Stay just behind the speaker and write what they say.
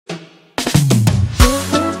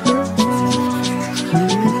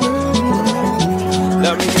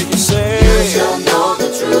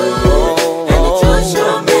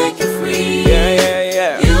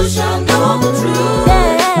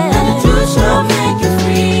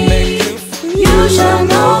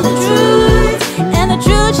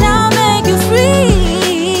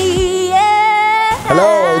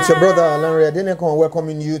Adenekan,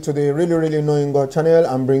 welcoming you to the Really Knowing God channel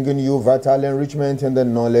and bringing you vital enrichment in the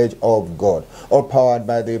knowledge of God. All powered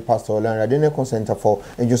by the Pastor Lanre Adenekan Center for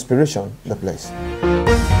Inspiration, the place.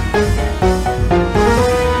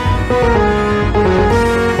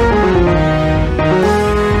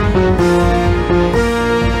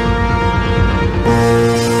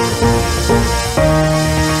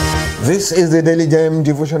 This is the Daily Gem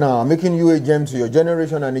Devotional, making you a gem to your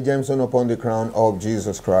generation and a gemstone upon the crown of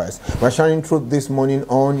Jesus Christ. We're shining truth this morning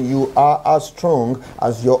on you are as strong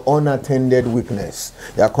as your unattended weakness.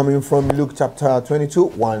 They are coming from Luke chapter 22,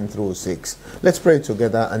 1 through 6. Let's pray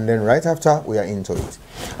together and then right after we are into it.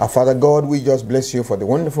 Our Father God, we just bless you for the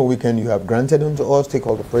wonderful weekend you have granted unto us. Take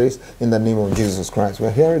all the praise in the name of Jesus Christ.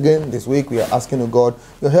 We're here again this week. We are asking of God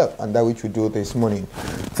your help and that which we do this morning.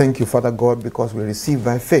 Thank you, Father God, because we receive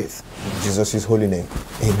by faith in Jesus' holy name.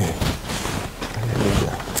 Amen.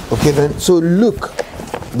 Hallelujah. Okay then, so Luke,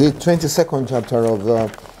 the 22nd chapter of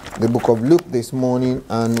the book of Luke this morning,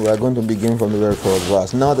 and we are going to begin from the very first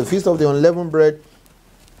verse. Now the feast of the unleavened bread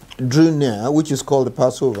drew near, which is called the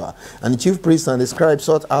Passover, and the chief priests and the scribes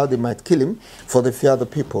sought how they might kill him, for they feared the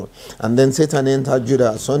people. And then Satan entered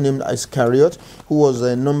Judah, a son named Iscariot, who was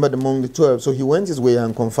numbered among the 12. So he went his way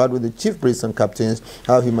and conferred with the chief priests and captains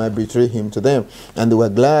how he might betray him to them. And they were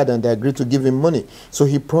glad, and they agreed to give him money. So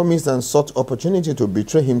he promised and sought opportunity to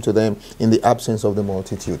betray him to them in the absence of the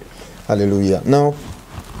multitude. Hallelujah. Now,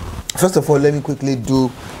 first of all, let me quickly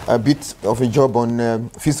do a bit of a job on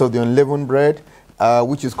Feast of the Unleavened Bread,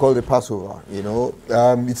 which is called the Passover. You know,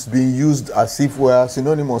 it's being used as if we're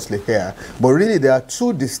synonymously here, but really there are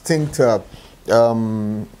two distinct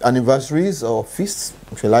anniversaries or feasts,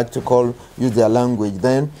 if you like to use their language.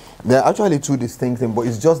 Then there are actually two distinct things, but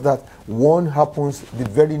it's just that one happens the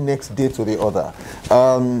very next day to the other.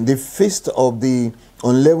 The Feast of the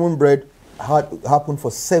Unleavened Bread happened for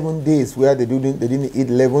 7 days, where they didn't eat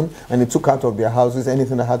leaven, and they took out of their houses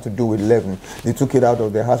anything that had to do with leaven. They took it out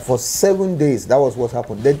of their house for 7 days. That was what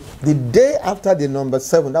happened. Then the day after the number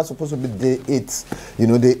 7, that's supposed to be day 8. You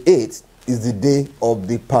know, day 8 is the day of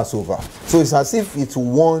the Passover. So it's as if it's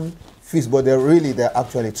one feast, but they're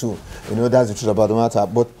actually two. You know, that's the truth about the matter.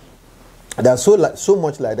 But there's so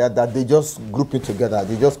much like that they just group it together.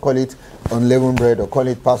 They just call it unleavened bread or call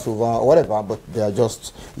it Passover or whatever, but they are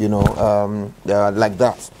just, you know, they are like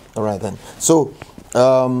that. All right then. So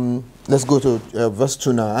let's go to verse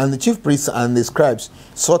 2 now. And the chief priests and the scribes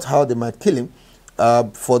sought how they might kill him,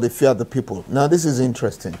 for the fear of the people. Now this is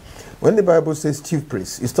interesting. When the Bible says chief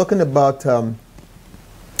priests, it's talking about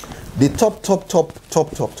the top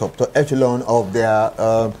echelon of their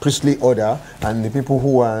priestly order, and the people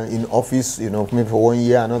who are in office, you know, maybe for 1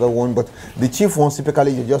 year, another one. But the chief ones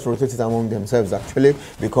typically you just rotate it among themselves, actually,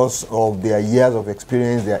 because of their years of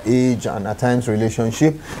experience, their age, and at times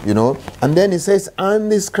relationship, you know. And then it says, and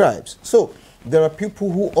the scribes. So there are people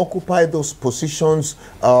who occupy those positions,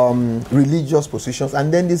 religious positions,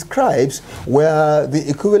 and then the scribes were the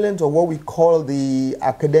equivalent of what we call the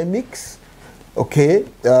academics. Okay,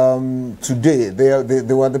 today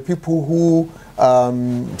they were the people who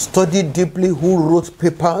studied deeply, who wrote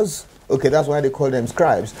papers. Okay, that's why they call them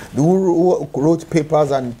scribes. Who wrote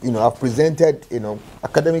papers and, you know, have presented, you know,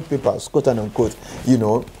 academic papers, quote and unquote, you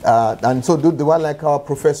know, and so they were like our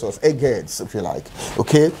professors, eggheads, if you like.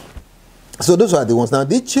 Okay. So those are the ones. Now,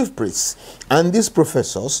 these chief priests and these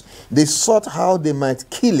professors, they sought how they might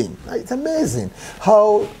kill him. It's amazing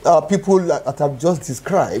how people that I've just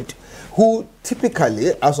described, who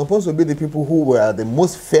typically are supposed to be the people who were the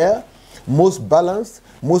most fair, most balanced,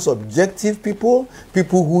 most objective people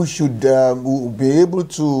who should be able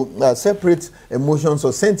to separate emotions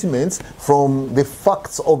or sentiments from the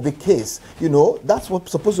facts of the case. You know, that's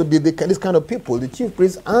what's supposed to be this kind of people, the chief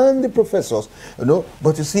priests and the professors. You know,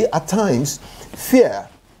 but you see, at times, fear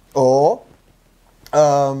or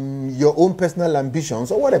your own personal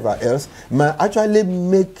ambitions or whatever else might actually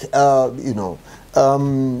make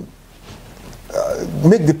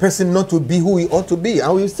make the person not to be who he ought to be.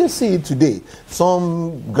 And we still see it today.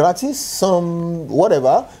 Some gratis, some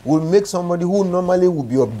whatever, will make somebody who normally would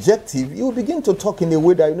be objective, you will begin to talk in a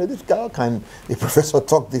way that, you know, this guy, can a professor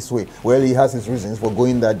talk this way? Well, he has his reasons for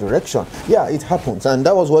going that direction. Yeah, it happens. And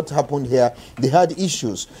that was what happened here. They had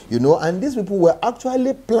issues, you know, and these people were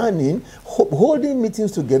actually planning, holding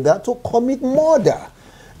meetings together to commit murder.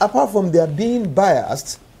 Apart from their being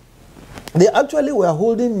biased, they actually were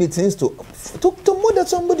holding meetings to murder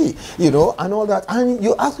somebody, you know, and all that. And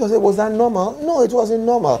you ask yourself, was that normal? No, it wasn't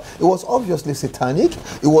normal. It was obviously satanic.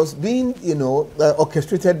 It was being, you know,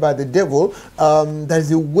 orchestrated by the devil.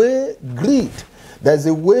 There's a way greed. There's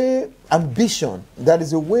a way ambition, that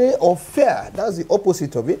is a way of fear, that's the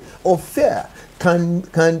opposite of it, of fear,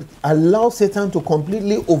 can allow Satan to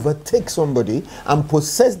completely overtake somebody and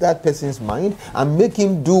possess that person's mind and make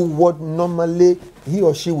him do what normally he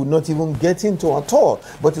or she would not even get into at all.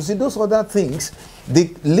 But you see, those other things,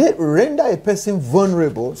 they render a person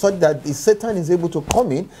vulnerable so that Satan is able to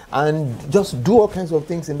come in and just do all kinds of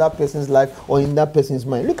things in that person's life or in that person's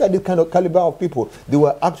mind. Look at the kind of caliber of people. They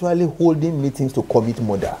were actually holding meetings to commit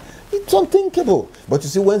murder. It's unthinkable. But you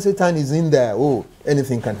see, when Satan is in there, oh,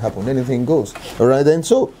 anything can happen, anything goes. All right, and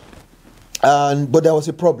so, but there was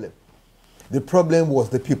a problem. The problem was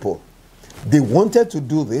the people. They wanted to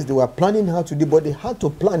do this, they were planning how to do, but they had to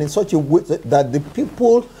plan in such a way that the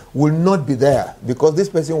people will not be there because this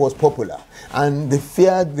person was popular. And they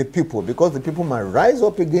feared the people because the people might rise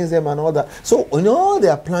up against them and all that. So in all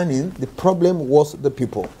their planning, the problem was the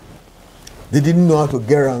people. They didn't know how to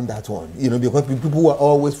get around that one, because the people were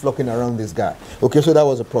always flocking around this guy. Okay, so that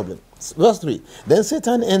was a problem. Verse 3. Then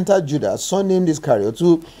Satan entered Judas, son named Iscariot,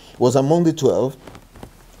 who was among the 12,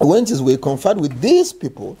 went his way, conferred with these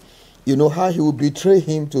people, how he would betray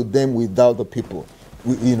him to them without the people,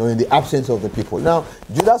 in the absence of the people. Now,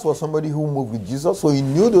 Judas was somebody who moved with Jesus, so he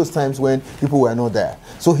knew those times when people were not there.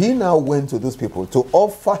 So he now went to those people to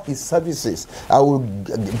offer his services. I will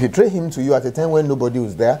betray him to you at a time when nobody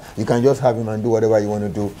was there. You can just have him and do whatever you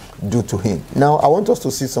want to do to him. Now, I want us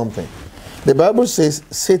to see something. The Bible says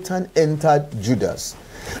Satan entered Judas.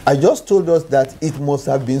 I just told us that it must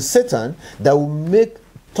have been Satan that will make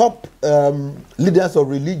top leaders of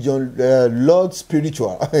religion, Lord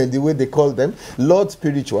Spiritual, the way they call them, Lord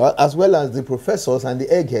Spiritual, as well as the professors and the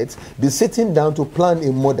eggheads, be sitting down to plan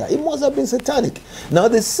a murder. It must have been satanic. Now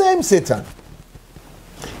the same Satan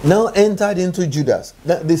now entered into Judas.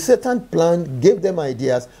 The Satan plan gave them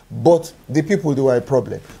ideas, but the people, they were a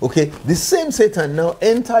problem. Okay, the same Satan now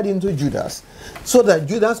entered into Judas so that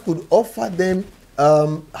Judas could offer them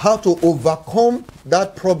how to overcome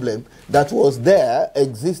that problem that was there,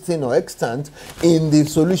 existing or extant, in the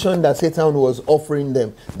solution that Satan was offering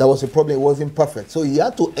them. That was a problem, it wasn't perfect. So he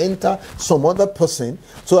had to enter some other person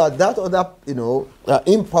so that other,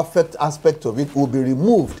 imperfect aspect of it will be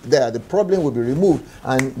removed there. The problem will be removed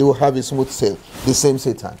and they will have a smooth sail. The same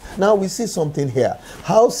Satan. Now we see something here.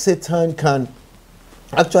 How Satan can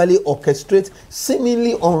actually orchestrate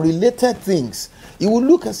seemingly unrelated things. It will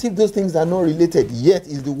look as if those things are not related, yet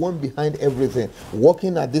is the one behind everything.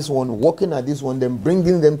 Working at this one, then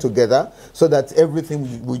bringing them together so that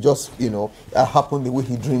everything will just, happen the way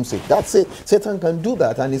he dreams it. That's it. Satan can do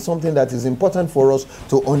that, and it's something that is important for us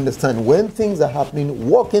to understand. When things are happening,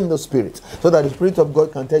 walk in the Spirit, so that the Spirit of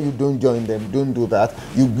God can tell you, don't join them, don't do that.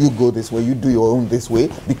 You go this way, you do your own this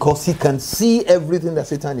way, because he can see everything that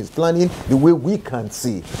Satan is planning the way we can't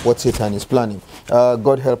see what Satan is planning.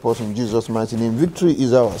 God help us in Jesus' mighty name. Victory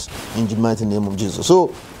is ours in the mighty name of Jesus.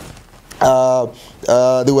 So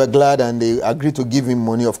they were glad and they agreed to give him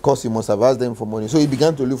money. Of course, he must have asked them for money. So he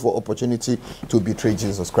began to look for opportunity to betray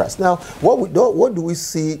Jesus Christ. Now, what do we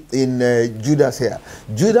see in Judas here?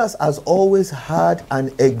 Judas has always had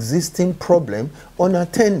an existing problem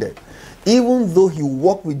unattended. Even though he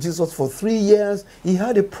walked with Jesus for 3 years, he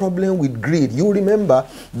had a problem with greed. You remember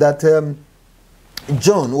that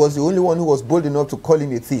John was the only one who was bold enough to call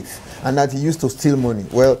him a thief and that he used to steal money.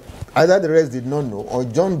 Well, either the rest did not know or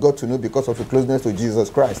John got to know because of the closeness to Jesus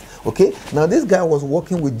Christ. Okay, now this guy was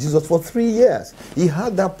working with Jesus for 3 years. He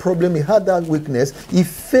had that problem, he had that weakness. He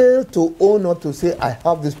failed to own up to say, I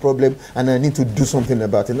have this problem and I need to do something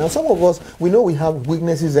about it. Now some of us, we know we have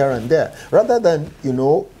weaknesses here and there. Rather than,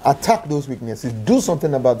 attack those weaknesses, do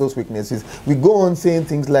something about those weaknesses, we go on saying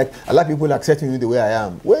things like, I like people accepting you the way I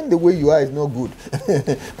am, when the way you are is not good.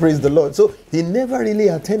 Praise the Lord. So he never really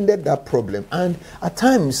attended that problem. And at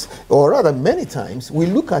times, or rather many times, we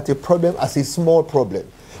look at a problem as a small problem,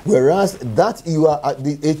 whereas that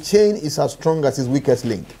a chain is as strong as its weakest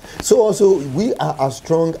link. So also we are as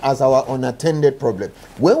strong as our unattended problem.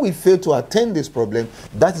 When we fail to attend this problem,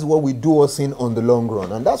 that is what we do us in on the long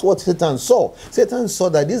run. And that's what Satan saw. Satan saw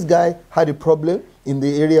that this guy had a problem in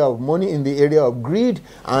the area of money, in the area of greed,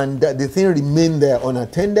 and that the thing remained there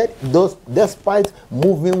unattended, despite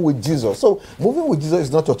moving with Jesus. So moving with Jesus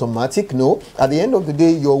is not automatic, no. At the end of the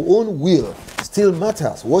day, your own will still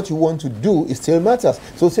matters. What you want to do, it still matters.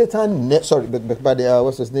 So Satan,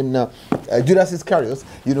 what's his name now? Judas Iscariot,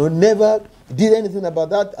 never did anything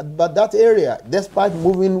about that area, despite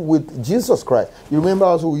moving with Jesus Christ. You remember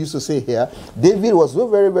also we used to say here, David was so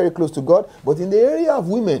very, very close to God, but in the area of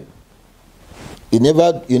women, He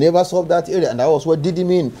never solved that area, and that was what did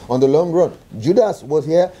him in on the long run. Judas was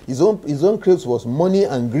here, his own craves was money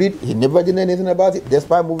and greed. He never did anything about it,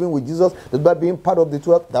 despite moving with Jesus, despite being part of the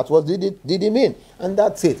 12. That's what did him in. And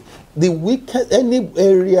that's it. The wicked, any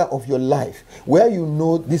area of your life where you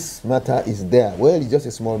know this matter is there, well, it's just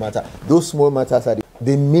a small matter. Those small matters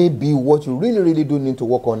they may be what you really, really do need to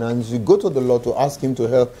work on. And as you go to the Lord to ask him to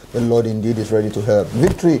help, the Lord indeed is ready to help.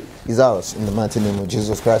 Victory is ours in the mighty name of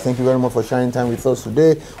Jesus Christ. Thank you very much for sharing time with us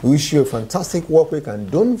today. We wish you a fantastic work week. And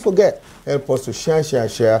don't forget, help us to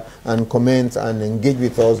share, and comment and engage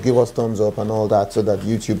with us. Give us thumbs up and all that so that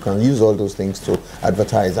YouTube can use all those things to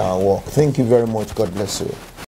advertise our work. Thank you very much. God bless you.